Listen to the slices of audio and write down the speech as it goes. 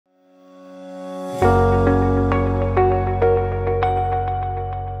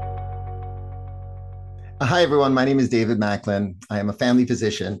Hi, everyone. My name is David Macklin. I am a family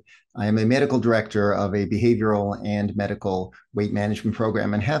physician. I am a medical director of a behavioral and medical weight management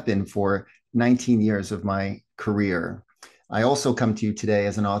program and have been for 19 years of my career. I also come to you today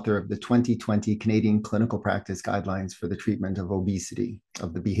as an author of the 2020 Canadian Clinical Practice Guidelines for the Treatment of Obesity,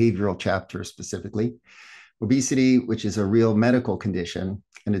 of the behavioral chapter specifically. Obesity, which is a real medical condition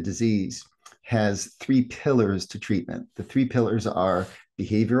and a disease, has three pillars to treatment. The three pillars are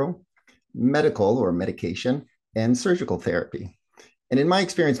behavioral, medical or medication, and surgical therapy. And in my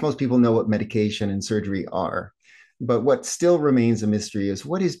experience, most people know what medication and surgery are. But what still remains a mystery is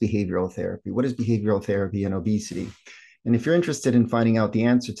what is behavioral therapy? What is behavioral therapy and obesity? And if you're interested in finding out the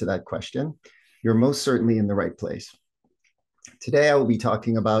answer to that question, you're most certainly in the right place. Today, I will be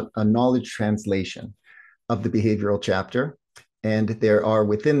talking about a knowledge translation of the behavioral chapter. And there are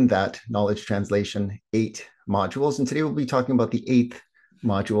within that knowledge translation 8 modules. And today we'll be talking about the 8th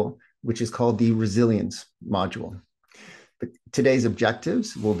module, which is called the resilience module. Today's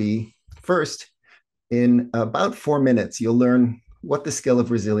objectives will be first, in about 4 minutes, you'll learn what the skill of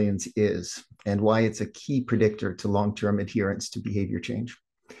resilience is and why it's a key predictor to long-term adherence to behavior change.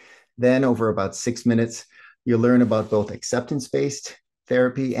 Then over about 6 minutes, you'll learn about both acceptance-based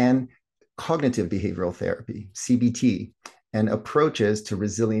therapy and cognitive behavioral therapy, CBT, and approaches to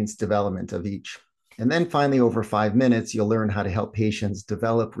resilience development of each. And then finally, over 5 minutes, you'll learn how to help patients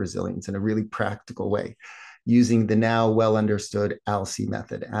develop resilience in a really practical way using the now well understood ALSI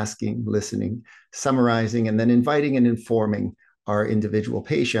method, asking, listening, summarizing, and then inviting and informing our individual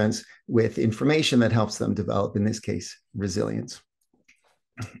patients with information that helps them develop, in this case, resilience.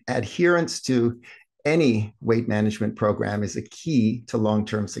 Adherence to any weight management program is a key to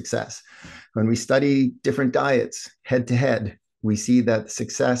long-term success. When we study different diets head to head, we see that the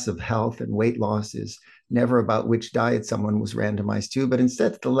success of health and weight loss is never about which diet someone was randomized to, but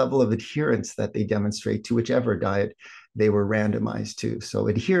instead the level of adherence that they demonstrate to whichever diet they were randomized to. So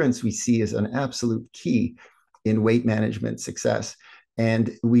adherence we see as an absolute key in weight management success.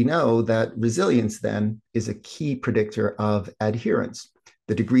 And we know that resilience then is a key predictor of adherence,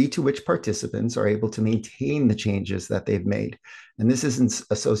 the degree to which participants are able to maintain the changes that they've made. And this isn't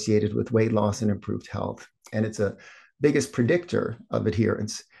associated with weight loss and improved health. And it's a biggest predictor of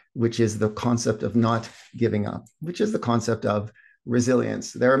adherence, which is the concept of not giving up, which is the concept of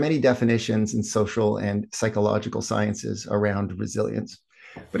resilience. There are many definitions in social and psychological sciences around resilience,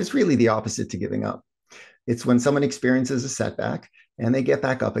 but it's really the opposite to giving up. It's when someone experiences a setback and they get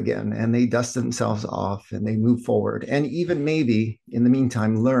back up again and they dust themselves off and they move forward and even maybe in the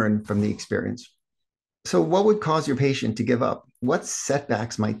meantime learn from the experience. So what would cause your patient to give up? What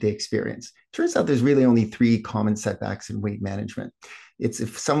setbacks might they experience? Turns out there's really only 3 common setbacks in weight management. It's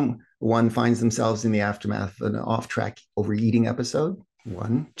if someone finds themselves in the aftermath of an off-track overeating episode,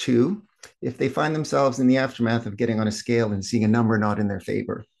 1. 2, if they find themselves in the aftermath of getting on a scale and seeing a number not in their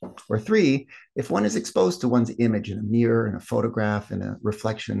favor. Or 3, if one is exposed to one's image in a mirror, in a photograph, in a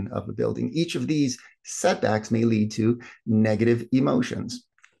reflection of a building. Each of these setbacks may lead to negative emotions.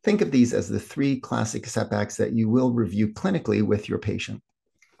 Think of these as the 3 classic setbacks that you will review clinically with your patient.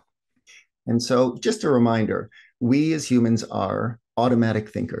 And so just a reminder, we as humans are automatic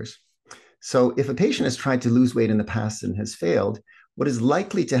thinkers. So if a patient has tried to lose weight in the past and has failed, what is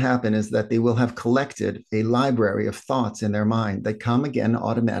likely to happen is that they will have collected a library of thoughts in their mind that come again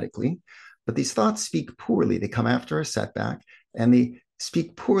automatically, but these thoughts speak poorly. They come after a setback and they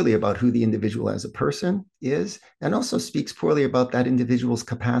speak poorly about who the individual as a person is, and also speaks poorly about that individual's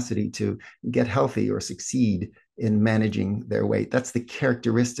capacity to get healthy or succeed in managing their weight. That's the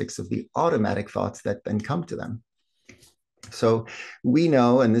characteristics of the automatic thoughts that then come to them. So we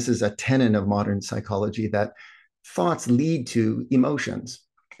know, and this is a tenet of modern psychology, that thoughts lead to emotions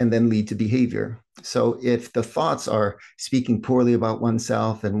and then lead to behavior. So if the thoughts are speaking poorly about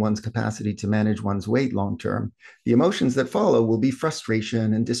oneself and one's capacity to manage one's weight long term, the emotions that follow will be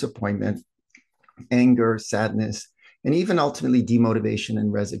frustration and disappointment, anger, sadness, and even ultimately demotivation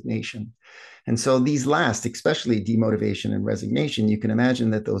and resignation. And so these last, especially demotivation and resignation, you can imagine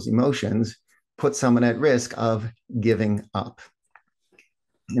that those emotions put someone at risk of giving up.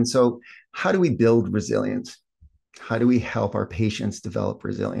 And so how do we build resilience? How do we help our patients develop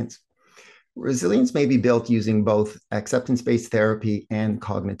resilience? Resilience may be built using both acceptance-based therapy and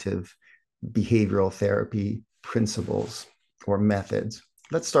cognitive behavioral therapy principles or methods.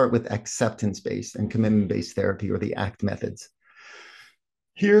 Let's start with acceptance-based and commitment-based therapy, or the ACT methods.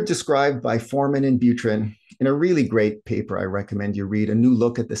 Here described by Foreman and Butrin in a really great paper I recommend you read, A New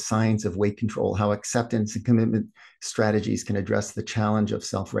Look at the Science of Weight Control, How Acceptance and Commitment Strategies Can Address the Challenge of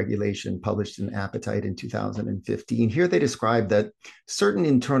Self-Regulation, published in Appetite in 2015. Here they describe that certain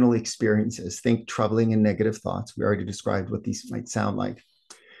internal experiences, think troubling and negative thoughts, we already described what these might sound like.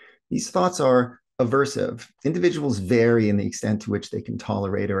 These thoughts are aversive. Individuals vary in the extent to which they can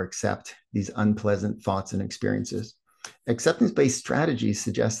tolerate or accept these unpleasant thoughts and experiences. Acceptance-based strategies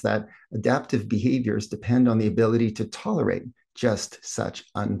suggest that adaptive behaviors depend on the ability to tolerate just such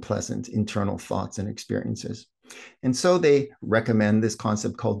unpleasant internal thoughts and experiences. And so they recommend this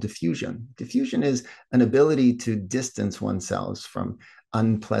concept called diffusion. Diffusion is an ability to distance oneself from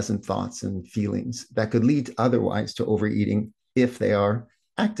unpleasant thoughts and feelings that could lead otherwise to overeating if they are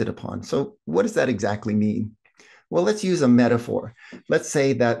acted upon. So what does that exactly mean? Well, let's use a metaphor. Let's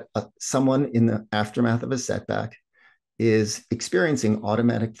say that someone in the aftermath of a setback is experiencing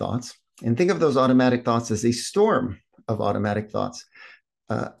automatic thoughts, and think of those automatic thoughts as a storm of automatic thoughts,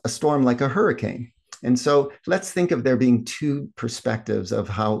 a storm like a hurricane. And so let's think of there being two perspectives of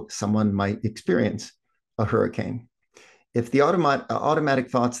how someone might experience a hurricane. If the automatic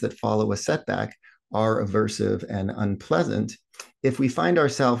thoughts that follow a setback are aversive and unpleasant, if we find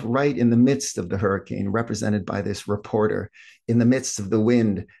ourselves right in the midst of the hurricane, represented by this reporter, in the midst of the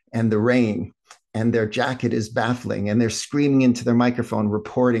wind and the rain, and their jacket is baffling, and they're screaming into their microphone,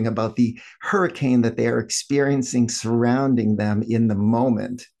 reporting about the hurricane that they are experiencing surrounding them in the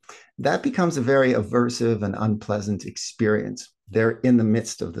moment, that becomes a very aversive and unpleasant experience. They're in the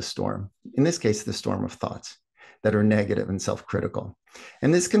midst of the storm, in this case, the storm of thoughts that are negative and self-critical.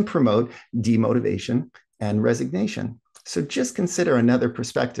 And this can promote demotivation and resignation. So just consider another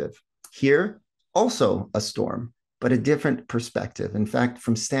perspective. Here, also a storm, but a different perspective. In fact,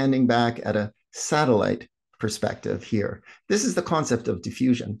 from standing back at a satellite perspective here. This is the concept of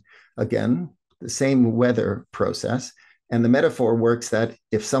diffusion. Again, the same weather process. And the metaphor works that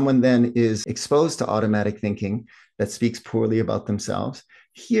if someone then is exposed to automatic thinking that speaks poorly about themselves,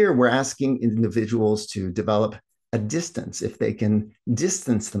 here we're asking individuals to develop a distance, if they can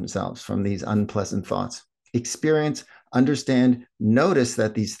distance themselves from these unpleasant thoughts, experience, understand, notice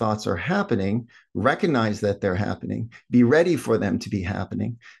that these thoughts are happening, recognize that they're happening, be ready for them to be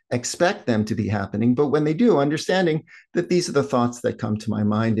happening, expect them to be happening. But when they do, understanding that these are the thoughts that come to my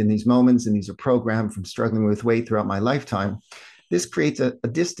mind in these moments, and these are programmed from struggling with weight throughout my lifetime, this creates a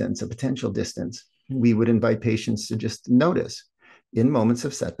distance, a potential distance. We would invite patients to just notice in moments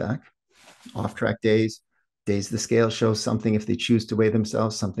of setback, off-track days, days the scale shows something if they choose to weigh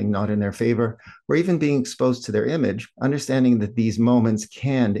themselves, something not in their favor, or even being exposed to their image, understanding that these moments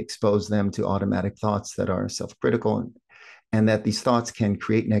can expose them to automatic thoughts that are self-critical, and that these thoughts can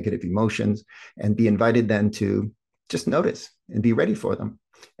create negative emotions, and be invited then to just notice and be ready for them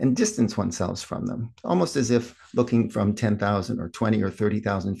and distance oneself from them, almost as if looking from 10,000 or 20 or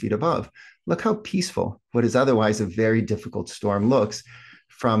 30,000 feet above. Look how peaceful what is otherwise a very difficult storm looks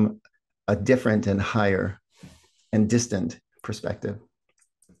from a different and higher and distant perspective.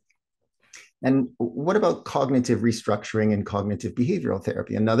 And what about cognitive restructuring and cognitive behavioral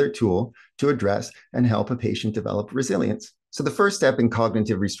therapy, another tool to address and help a patient develop resilience? So the first step in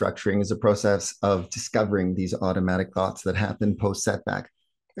cognitive restructuring is a process of discovering these automatic thoughts that happen post-setback,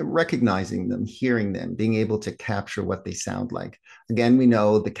 recognizing them, hearing them, being able to capture what they sound like. Again, we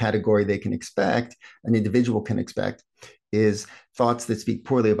know the category they can expect, an individual can expect, is thoughts that speak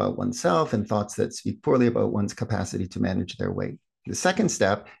poorly about oneself and thoughts that speak poorly about one's capacity to manage their weight. The second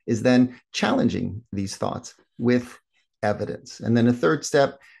step is then challenging these thoughts with evidence. And then a third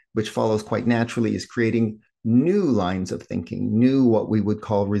step, which follows quite naturally, is creating new lines of thinking, new what we would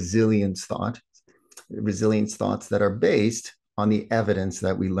call resilience thoughts that are based on the evidence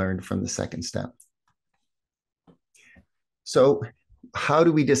that we learned from the second step. So how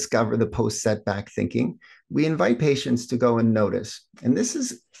do we discover the post-setback thinking? We invite patients to go and notice. And this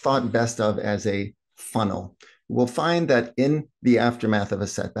is thought best of as a funnel. We'll find that in the aftermath of a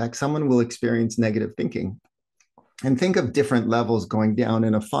setback, someone will experience negative thinking. And think of different levels going down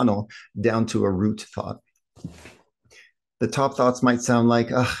in a funnel down to a root thought. The top thoughts might sound like,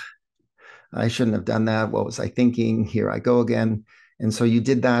 oh, I shouldn't have done that. What was I thinking? Here I go again. And so you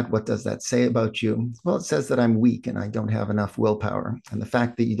did that. What does that say about you? Well, it says that I'm weak and I don't have enough willpower. And the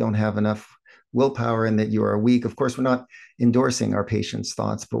fact that you don't have enough willpower and that you are weak, of course, we're not endorsing our patients'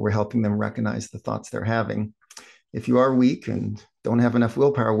 thoughts, but we're helping them recognize the thoughts they're having. If you are weak and don't have enough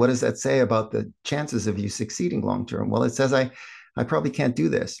willpower, what does that say about the chances of you succeeding long-term? Well, it says, I probably can't do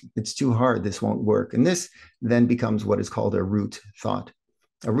this. It's too hard. This won't work. And this then becomes what is called a root thought.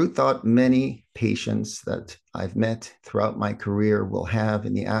 A root thought many patients that I've met throughout my career will have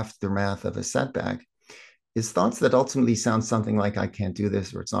in the aftermath of a setback is thoughts that ultimately sound something like, I can't do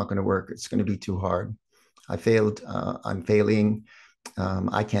this, or it's not going to work, it's going to be too hard. I failed, I'm failing,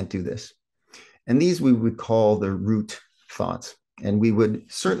 I can't do this. And these we would call the root thoughts. And we would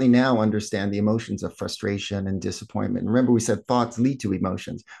certainly now understand the emotions of frustration and disappointment. Remember, we said thoughts lead to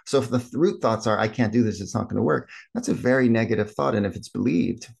emotions. So if the root thoughts are, I can't do this, it's not going to work, that's a very negative thought. And if it's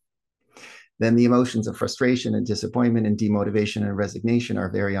believed, then the emotions of frustration and disappointment and demotivation and resignation are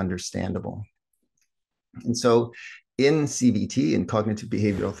very understandable. And so in CBT and cognitive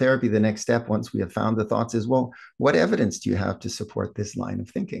behavioral therapy, the next step, once we have found the thoughts, is, well, what evidence do you have to support this line of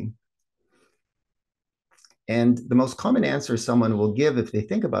thinking? And the most common answer someone will give if they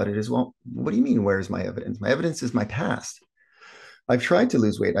think about it is, well, what do you mean, where's my evidence? My evidence is my past. I've tried to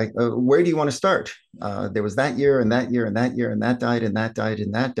lose weight. Where do you want to start? There was that year and that year and that year and that diet and that diet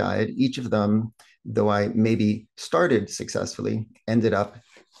and that diet. Each of them, though I maybe started successfully, ended up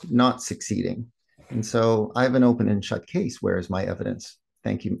not succeeding. And so I have an open and shut case. Where is my evidence?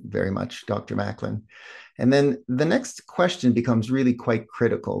 Thank you very much, Dr. Macklin. And then the next question becomes really quite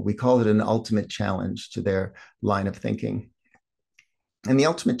critical. We call it an ultimate challenge to their line of thinking. And the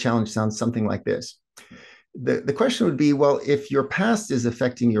ultimate challenge sounds something like this. The question would be, well, if your past is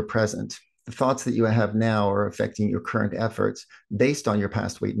affecting your present, the thoughts that you have now are affecting your current efforts based on your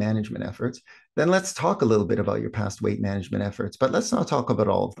past weight management efforts, then let's talk a little bit about your past weight management efforts, but let's not talk about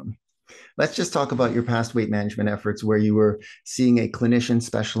all of them. Let's just talk about your past weight management efforts where you were seeing a clinician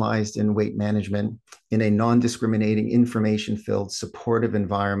specialized in weight management in a non-discriminating, information-filled, supportive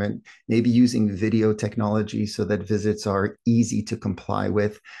environment, maybe using video technology so that visits are easy to comply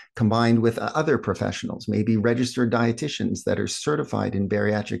with, combined with other professionals, maybe registered dietitians that are certified in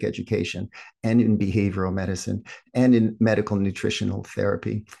bariatric education and in behavioral medicine and in medical nutritional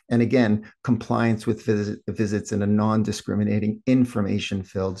therapy. And again, compliance with visits in a non-discriminating,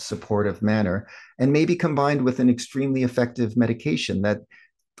 information-filled, supportive manner, and maybe combined with an extremely effective medication that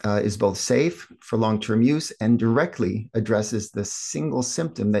is both safe for long-term use and directly addresses the single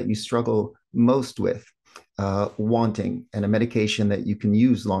symptom that you struggle most with, wanting, and a medication that you can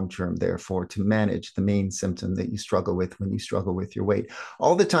use long-term, therefore, to manage the main symptom that you struggle with when you struggle with your weight.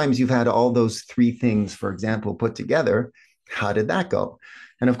 All the times you've had all those three things, for example, put together, how did that go?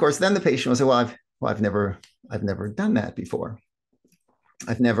 And of course, then the patient will say, well, I've never done that before.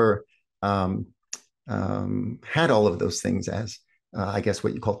 I've never had all of those things as I guess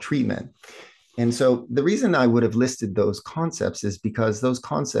what you call treatment. And so the reason I would have listed those concepts is because those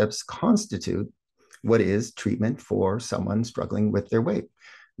concepts constitute what is treatment for someone struggling with their weight.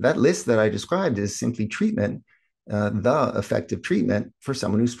 That list that I described is simply treatment, the effective treatment for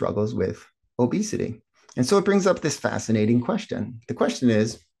someone who struggles with obesity. And so it brings up this fascinating question. The question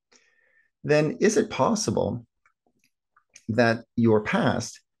is, then is it possible that your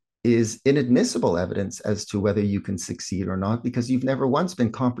past is inadmissible evidence as to whether you can succeed or not, because you've never once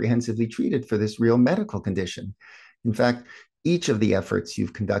been comprehensively treated for this real medical condition? In fact, each of the efforts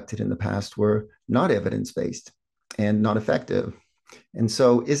you've conducted in the past were not evidence-based and not effective. And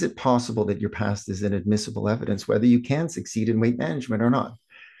so is it possible that your past is inadmissible evidence whether you can succeed in weight management or not?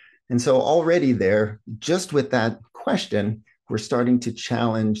 And so already there, just with that question, we're starting to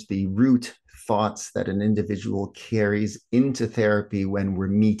challenge the root thoughts that an individual carries into therapy when we're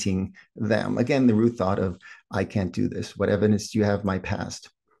meeting them. Again, the root thought of, I can't do this. What evidence do you have? My past.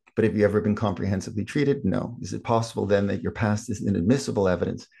 But have you ever been comprehensively treated? No. Is it possible then that your past is inadmissible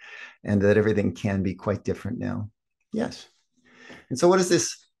evidence and that everything can be quite different now? Yes. And so what does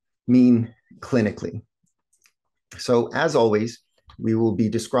this mean clinically? So as always, we will be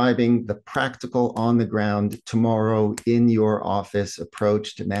describing the practical on the ground tomorrow in your office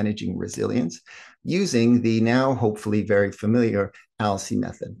approach to managing resilience using the now hopefully very familiar ALSI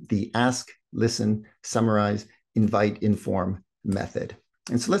method, the ask, listen, summarize, invite, inform method.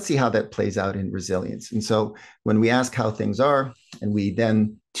 And so let's see how that plays out in resilience. And so when we ask how things are, and we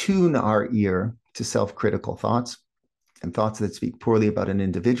then tune our ear to self-critical thoughts and thoughts that speak poorly about an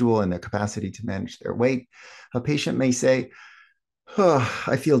individual and their capacity to manage their weight, a patient may say, oh,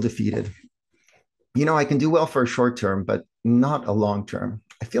 I feel defeated. You know, I can do well for a short term, but not a long term.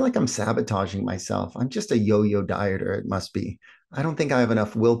 I feel like I'm sabotaging myself. I'm just a yo-yo dieter, it must be. I don't think I have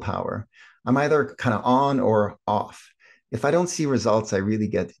enough willpower. I'm either kind of on or off. If I don't see results, I really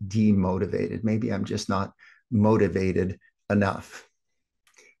get demotivated. Maybe I'm just not motivated enough.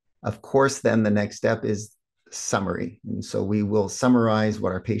 Of course, then the next step is summary. And so we will summarize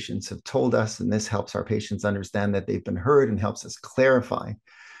what our patients have told us, and this helps our patients understand that they've been heard and helps us clarify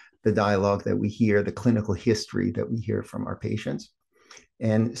the dialogue that we hear, the clinical history that we hear from our patients.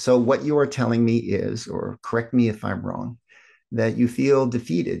 And so what you are telling me is, or correct me if I'm wrong, that you feel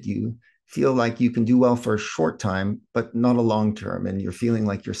defeated. You feel like you can do well for a short time, but not a long term. And you're feeling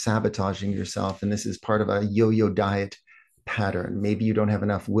like you're sabotaging yourself. And this is part of a yo-yo diet pattern. Maybe you don't have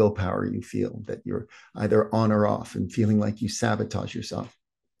enough willpower. You feel that you're either on or off and feeling like you sabotage yourself.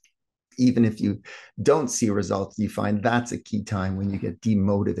 Even if you don't see results, you find that's a key time when you get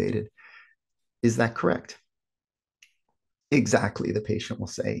demotivated. Is that correct? Exactly, the patient will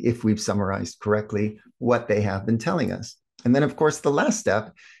say, if we've summarized correctly what they have been telling us. And then, of course, the last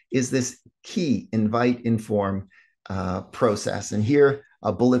step is this key invite, inform process. And here,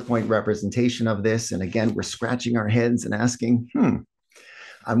 a bullet point representation of this. And again, we're scratching our heads and asking,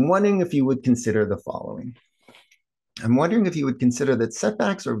 I'm wondering if you would consider the following. I'm wondering if you would consider that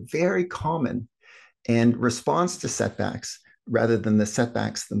setbacks are very common, and response to setbacks, rather than the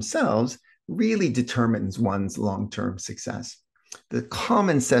setbacks themselves, really determines one's long-term success. The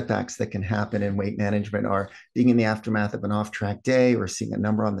common setbacks that can happen in weight management are being in the aftermath of an off-track day, or seeing a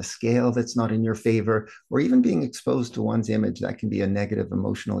number on the scale that's not in your favor, or even being exposed to one's image. That can be a negative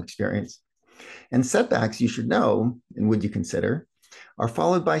emotional experience. And setbacks, you should know, and would you consider, are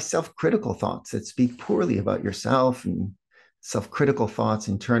followed by self-critical thoughts that speak poorly about yourself, and self-critical thoughts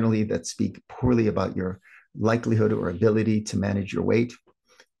internally that speak poorly about your likelihood or ability to manage your weight.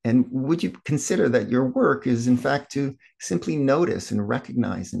 And would you consider that your work is, in fact, to simply notice and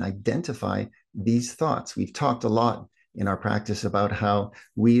recognize and identify these thoughts? We've talked a lot in our practice about how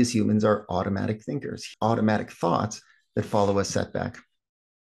we as humans are automatic thinkers, automatic thoughts that follow a setback.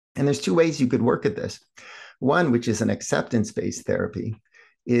 And there's two ways you could work at this. One, which is an acceptance-based therapy,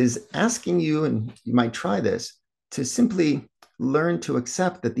 is asking you, and you might try this, to simply learn to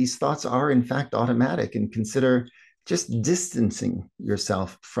accept that these thoughts are in fact automatic, and consider just distancing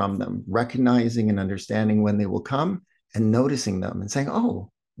yourself from them, recognizing and understanding when they will come and noticing them and saying,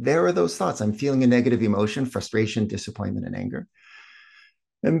 oh, there are those thoughts. I'm feeling a negative emotion, frustration, disappointment, and anger.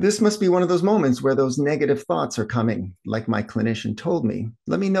 And this must be one of those moments where those negative thoughts are coming, like my clinician told me.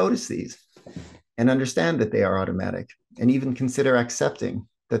 Let me notice these and understand that they are automatic, and even consider accepting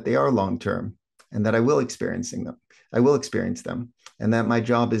that they are long-term and that I will experience them, and that my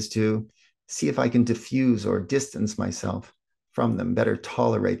job is to see if I can diffuse or distance myself from them, better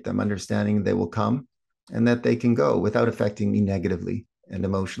tolerate them, understanding they will come and that they can go without affecting me negatively and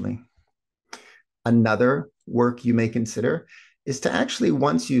emotionally. Another work you may consider is to actually,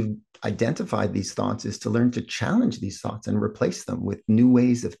 once you've identified these thoughts, is to learn to challenge these thoughts and replace them with new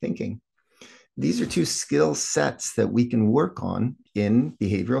ways of thinking. These are two skill sets that we can work on in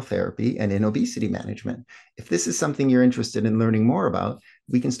behavioral therapy and in obesity management. If this is something you're interested in learning more about,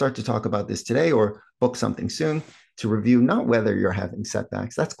 we can start to talk about this today, or book something soon to review not whether you're having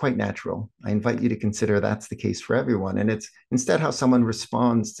setbacks. That's quite natural. I invite you to consider that's the case for everyone. And it's instead how someone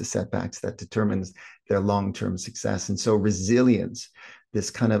responds to setbacks that determines their long-term success. And so resilience,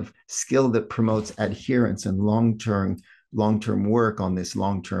 this kind of skill that promotes adherence and long-term work on this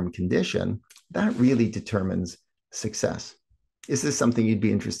long-term condition, that really determines success. Is this something you'd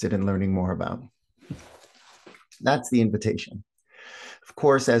be interested in learning more about? That's the invitation. Of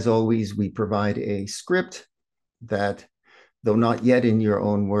course, as always, we provide a script that, though not yet in your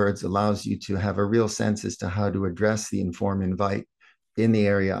own words, allows you to have a real sense as to how to address the inform invite in the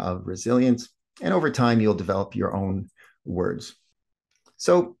area of resilience. And over time, you'll develop your own words.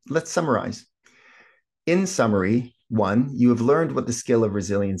 So let's summarize. In summary, 1, you have learned what the skill of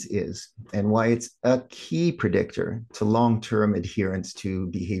resilience is and why it's a key predictor to long-term adherence to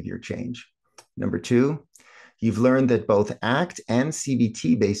behavior change. Number 2, you've learned that both ACT and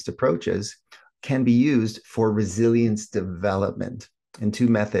CBT-based approaches can be used for resilience development, and 2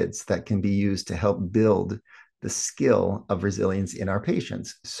 methods that can be used to help build the skill of resilience in our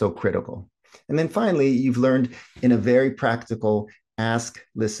patients, so critical. And then finally, you've learned in a very practical ask,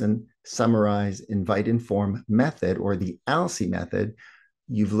 listen, summarize, invite, inform method, or the ALSI method,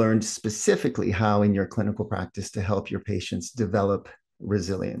 you've learned specifically how in your clinical practice to help your patients develop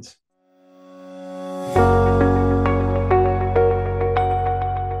resilience.